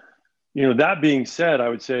 experiences. That being said, I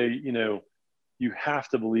would say, you have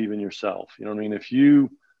to believe in yourself. You know what I mean? If you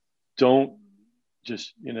don't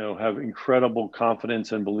just, have incredible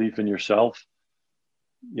confidence and belief in yourself,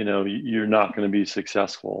 you're not going to be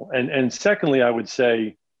successful. And secondly, I would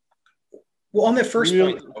say, well, on the first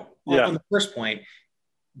point, on the first point,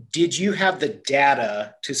 did you have the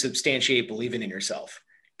data to substantiate believing in yourself?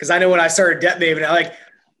 Because I know when I started Debt Maven,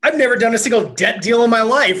 I've never done a single debt deal in my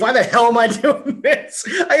life. Why the hell am I doing this?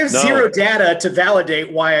 I have zero data to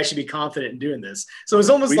validate why I should be confident in doing this. So it's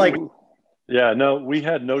almost we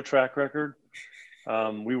had no track record.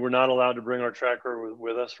 We were not allowed to bring our track record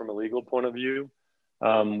with us from a legal point of view.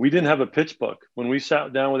 We didn't have a pitch book. When we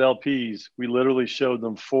sat down with LPs, we literally showed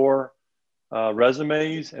them 4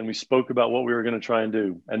 resumes, and we spoke about what we were going to try and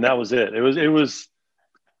do. And that was it. It was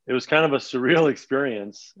kind of a surreal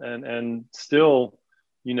experience, and still,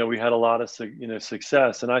 we had a lot of,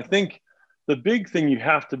 success. And I think the big thing you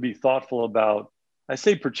have to be thoughtful about, I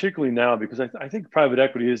say particularly now, because I think private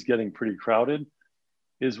equity is getting pretty crowded,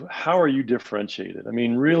 is how are you differentiated? I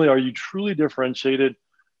mean, really, are you truly differentiated,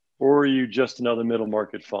 or are you just another middle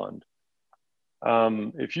market fund?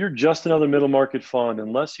 If you're just another middle market fund,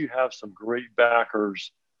 unless you have some great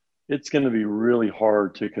backers, it's going to be really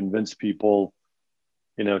hard to convince people,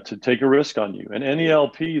 to take a risk on you. And any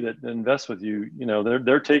LP that invests with you,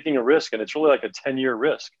 they're taking a risk, and it's really like a 10-year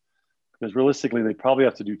risk, because realistically, they probably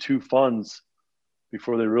have to do 2 funds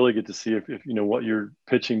before they really get to see if what you're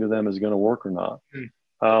pitching to them is going to work or not.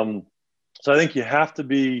 So I think you have to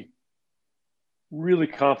be really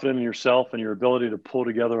confident in yourself and your ability to pull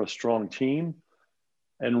together a strong team,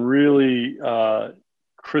 and really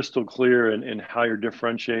crystal clear in how you're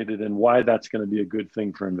differentiated and why that's going to be a good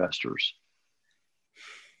thing for investors.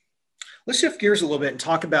 Let's shift gears a little bit and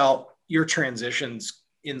talk about your transitions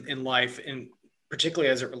in life, and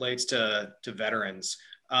particularly as it relates to veterans.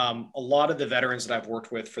 A lot of the veterans that I've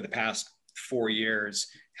worked with for the past 4 years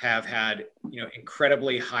have had,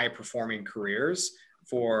 incredibly high performing careers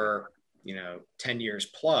for, 10 years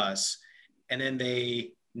plus. And then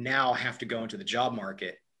they now have to go into the job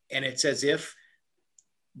market. And it's as if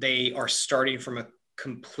they are starting from a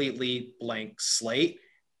completely blank slate.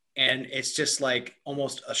 And it's just like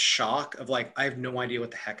almost a shock of like, I have no idea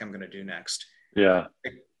what the heck I'm going to do next. Yeah.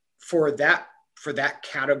 For that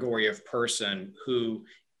category of person who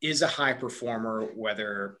is a high performer,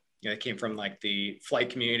 whether they came from like the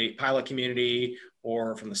flight community, pilot community,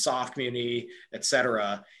 or from the soft community, et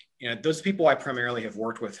cetera, those people I primarily have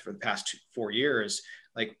worked with for the past 4 years,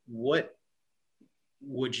 like what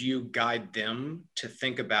would you guide them to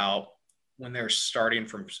think about when they're starting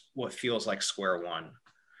from what feels like square one?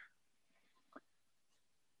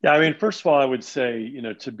 Yeah, I mean, first of all, I would say,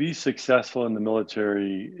 to be successful in the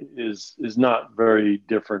military is not very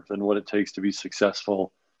different than what it takes to be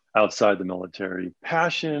successful outside the military.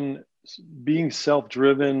 Passion, being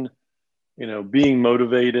self-driven, being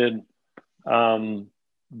motivated,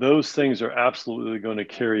 those things are absolutely going to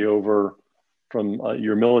carry over from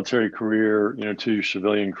your military career, to your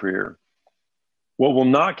civilian career. What will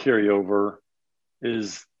not carry over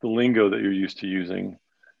is the lingo that you're used to using,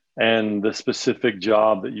 and the specific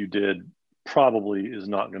job that you did probably is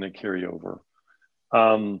not going to carry over.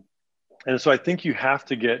 And so I think you have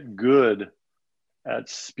to get good at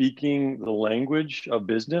speaking the language of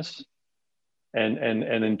business and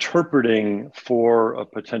interpreting for a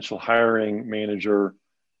potential hiring manager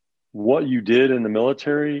what you did in the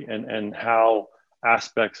military and how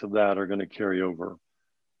aspects of that are going to carry over.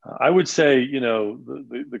 I would say,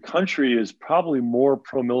 the country is probably more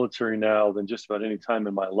pro-military now than just about any time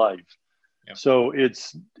in my life. Yep. So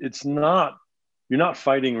it's not, you're not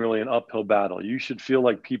fighting really an uphill battle. You should feel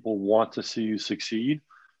like people want to see you succeed.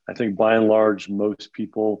 I think by and large, most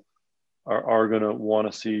people are going to want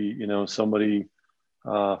to see, somebody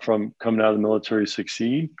from coming out of the military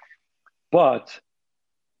succeed. But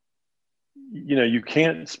you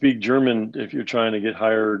can't speak German if you're trying to get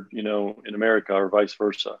hired, in America, or vice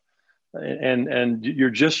versa. And you're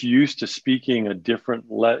just used to speaking a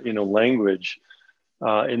different, language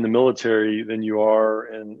in the military than you are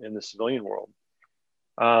in the civilian world.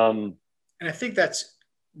 And I think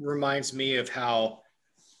reminds me of how,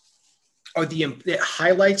 it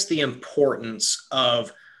highlights the importance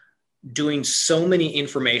of doing so many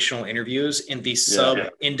informational interviews in the sub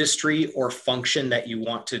industry or function that you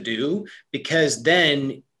want to do, because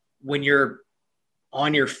then when you're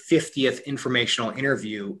on your 50th informational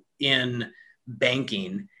interview in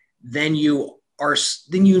banking, then you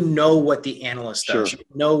know what the analyst does, Sure. you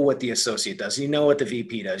know what the associate does, you know what the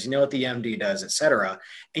VP does, you know what the MD does, et cetera.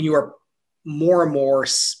 And you are more and more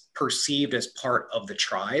perceived as part of the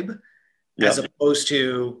tribe, as opposed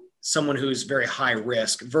to someone who's very high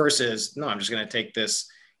risk versus, no, I'm just going to take this,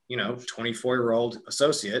 24-year-old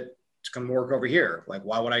associate to come work over here. Like,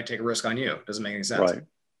 why would I take a risk on you? Doesn't make any sense. Right.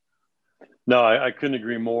 No, I couldn't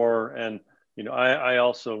agree more. And, I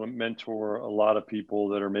also mentor a lot of people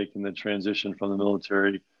that are making the transition from the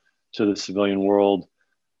military to the civilian world.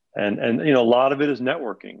 And a lot of it is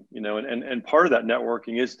networking, and part of that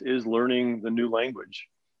networking is learning the new language.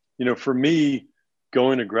 For me,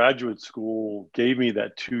 going to graduate school gave me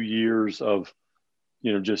that 2 years of,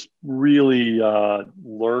 just really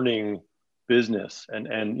learning business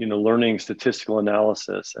and learning statistical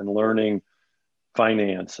analysis and learning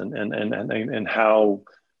finance and how,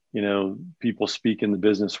 people speak in the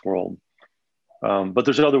business world. But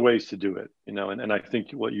there's other ways to do it, and I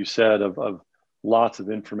think what you said of lots of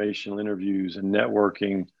informational interviews and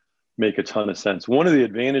networking make a ton of sense. One of the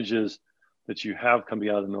advantages that you have coming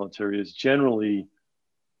out of the military is generally,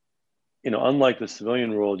 unlike the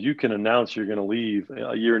civilian world, you can announce you're going to leave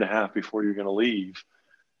a year and a half before you're going to leave.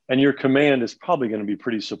 And your command is probably going to be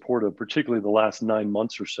pretty supportive, particularly the last 9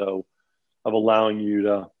 months or so, of allowing you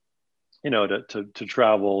to, to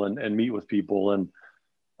travel and meet with people and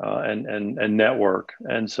network.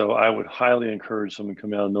 And so I would highly encourage someone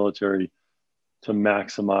coming out of the military to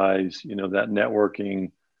maximize, that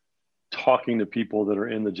networking, talking to people that are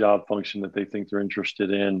in the job function that they think they're interested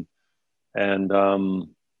in, and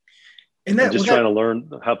just trying to learn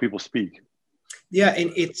how people speak. Yeah.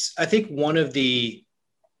 And I think one of the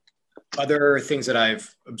other things that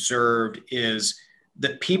I've observed is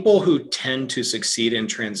the people who tend to succeed in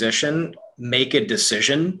transition make a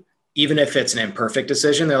decision, even if it's an imperfect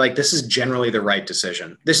decision. They're like, this is generally the right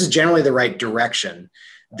decision. This is generally the right direction.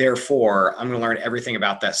 Therefore, I'm going to learn everything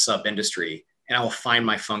about that sub industry, and I will find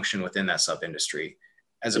my function within that sub industry,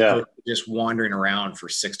 as opposed to just wandering around for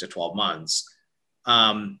 6 to 12 months.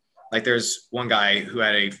 Like there's one guy who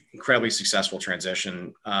had a incredibly successful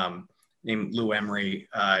transition named Lou Emery.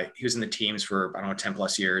 He was in the teams for, 10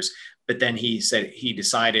 plus years, but then he said he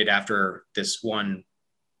decided after this one,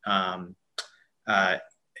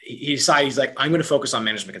 he decided, he's like, I'm going to focus on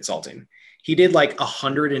management consulting. He did like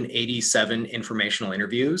 187 informational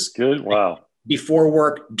interviews. Good. Wow. Before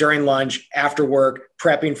work, during lunch, after work,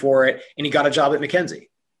 prepping for it. And he got a job at McKinsey.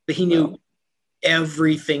 But he knew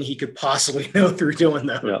everything he could possibly know through doing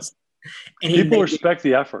those. Yeah. And people respect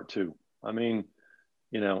the effort too. I mean,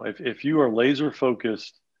 if you are laser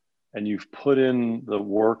focused and you've put in the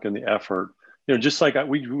work and the effort, just like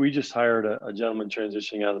we just hired a gentleman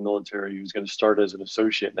transitioning out of the military who's going to start as an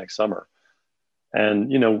associate next summer.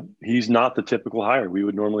 And, he's not the typical hire. We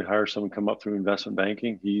would normally hire someone come up through investment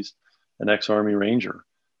banking. He's an ex-Army Ranger.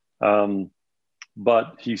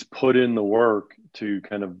 But he's put in the work to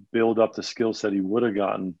kind of build up the skill set he would have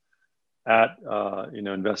gotten at,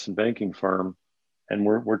 investment banking firm. And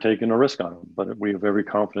we're taking a risk on him, but we have every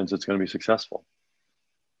confidence it's going to be successful.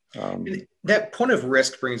 That point of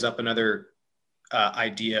risk brings up another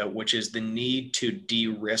idea, which is the need to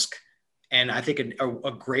de-risk. And I think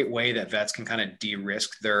a great way that vets can kind of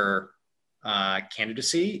de-risk their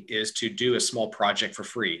candidacy is to do a small project for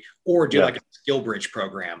free, or do like a skill bridge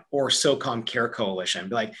program or SOCOM Care Coalition.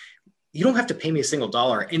 Be like, you don't have to pay me a single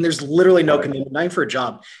dollar, and there's literally no commitment. I'm for a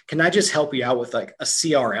job. Can I just help you out with like a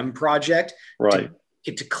CRM project? Right.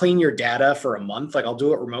 To clean your data for a month? Like, I'll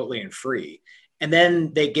do it remotely and free. And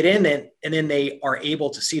then they get in it, and then they are able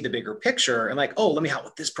to see the bigger picture and like, oh, let me help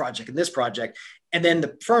with this project and this project. And then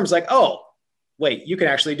the firm's like, oh, wait, you can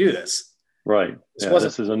actually do this. Right.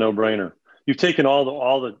 This is a no-brainer. You've taken all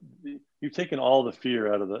the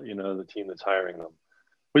fear out of the team that's hiring them,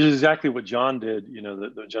 which is exactly what John did.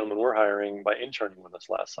 The gentleman we're hiring by interning with us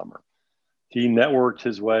last summer. He networked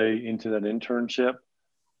his way into that internship,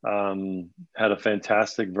 had a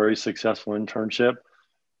fantastic, very successful internship.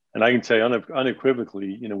 And I can say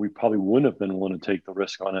unequivocally, we probably wouldn't have been willing to take the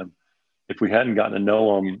risk on him if we hadn't gotten to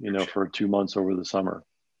know him, for 2 months over the summer.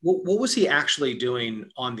 What was he actually doing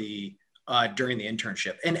on the during the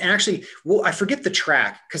internship? And actually, I forget the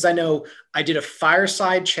track, because I know I did a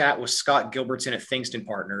fireside chat with Scott Gilbertson at Thingston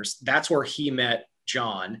Partners. That's where he met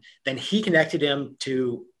John. Then he connected him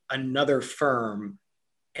to another firm.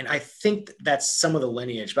 And I think that's some of the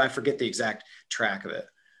lineage, but I forget the exact track of it.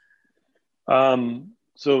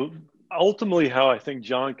 So ultimately how I think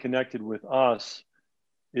John connected with us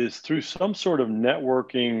is through some sort of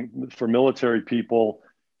networking for military people.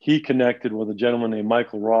 He connected with a gentleman named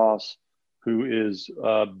Michael Ross, who is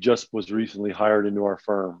just was recently hired into our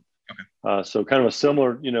firm. Okay. So kind of a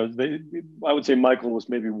similar, I would say Michael was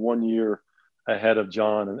maybe 1 year ahead of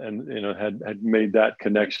John, and had made that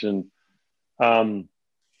connection. And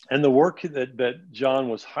the work that John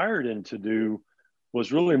was hired in to do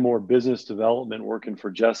was really more business development, working for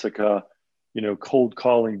Jessica, cold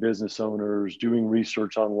calling business owners, doing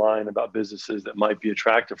research online about businesses that might be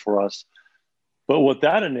attractive for us. But what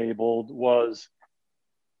that enabled was,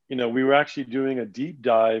 we were actually doing a deep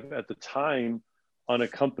dive at the time on a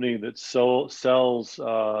company that sells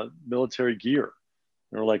military gear.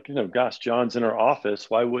 And we're like, gosh, John's in our office.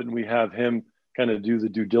 Why wouldn't we have him kind of do the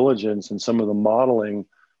due diligence and some of the modeling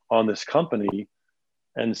on this company?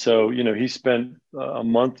 And so, he spent a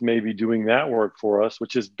month maybe doing that work for us,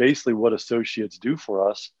 which is basically what associates do for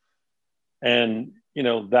us. And,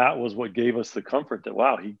 that was what gave us the comfort that,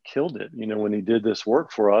 wow, he killed it. When he did this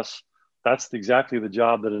work for us, that's exactly the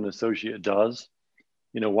job that an associate does.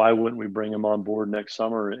 Why wouldn't we bring him on board next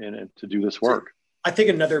summer and to do this work? I think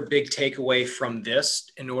another big takeaway from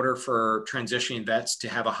this, in order for transitioning vets to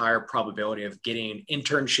have a higher probability of getting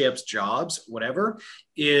internships, jobs, whatever,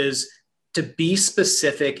 is to be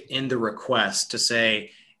specific in the request, to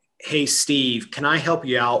say, hey, Steve, can I help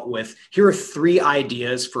you out with, here are 3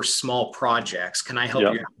 ideas for small projects. Can I help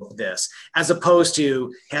you out with this? As opposed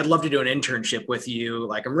to, hey, I'd love to do an internship with you.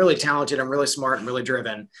 Like, I'm really talented. I'm really smart. I'm really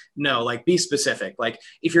driven. No, like, be specific. Like,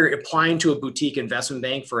 if you're applying to a boutique investment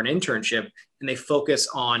bank for an internship and they focus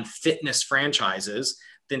on fitness franchises,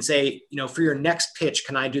 then say, for your next pitch,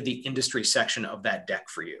 can I do the industry section of that deck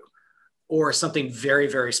for you? Or something very,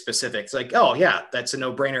 very specific. It's like, oh yeah, that's a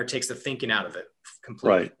no-brainer. It takes the thinking out of it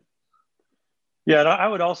completely. Right. Yeah, and I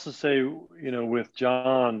would also say, with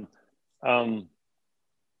John, our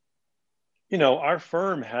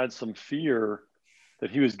firm had some fear that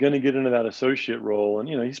he was going to get into that associate role. And,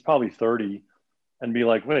 he's probably 30 and be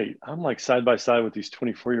like, wait, I'm like side by side with these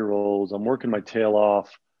 24-year-olds. I'm working my tail off.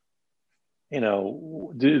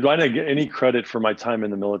 Do I not get any credit for my time in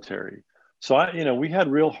the military? So we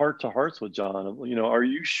had real heart to hearts with John. Are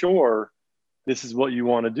you sure this is what you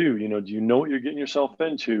want to do? Do you know what you're getting yourself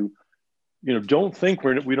into? Don't think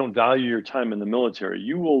we don't value your time in the military.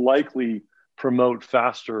 You will likely promote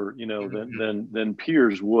faster, than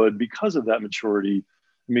peers would because of that maturity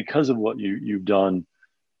and because of what you've done.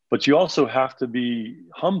 But you also have to be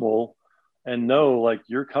humble and know, like,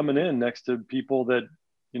 you're coming in next to people that,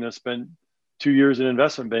 spent 2 years in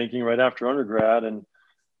investment banking right after undergrad, and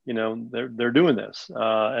they're doing this.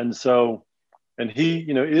 And he,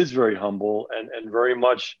 is very humble and very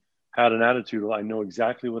much had an attitude of, I know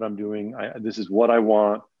exactly what I'm doing. This is what I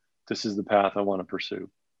want. This is the path I want to pursue.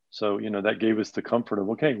 So, that gave us the comfort of,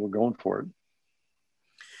 okay, we're going for it.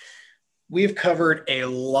 We've covered a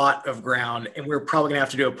lot of ground, and we're probably going to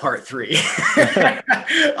have to do a part 3. I'd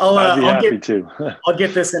be happy to. I'll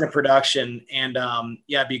get this into production, and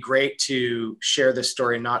it'd be great to share this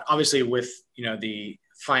story, not obviously with, the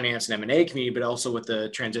finance and M&A community, but also with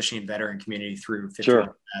the transitioning veteran community through 51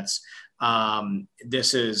 Vets.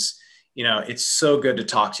 This is, it's so good to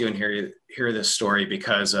talk to you and hear this story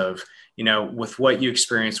because of, with what you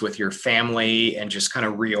experienced with your family and just kind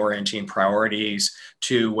of reorienting priorities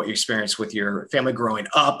to what you experienced with your family growing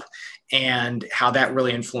up and how that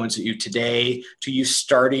really influenced you today, to you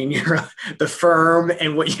starting the firm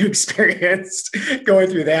and what you experienced going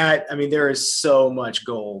through that. I mean, there is so much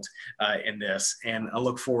gold in this, and I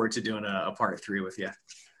look forward to doing a part 3 with you.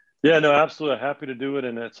 Yeah, no, absolutely. Happy to do it.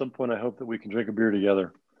 And at some point, I hope that we can drink a beer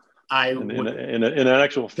together. In an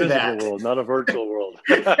actual physical world, not a virtual world.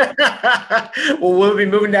 Well, we'll be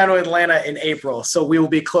moving down to Atlanta in April, so we will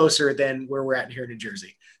be closer than where we're at here in New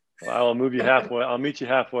Jersey. Well, I'll move you halfway. I'll meet you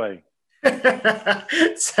halfway.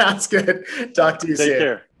 Sounds good. Talk to you soon. Take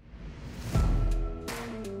care.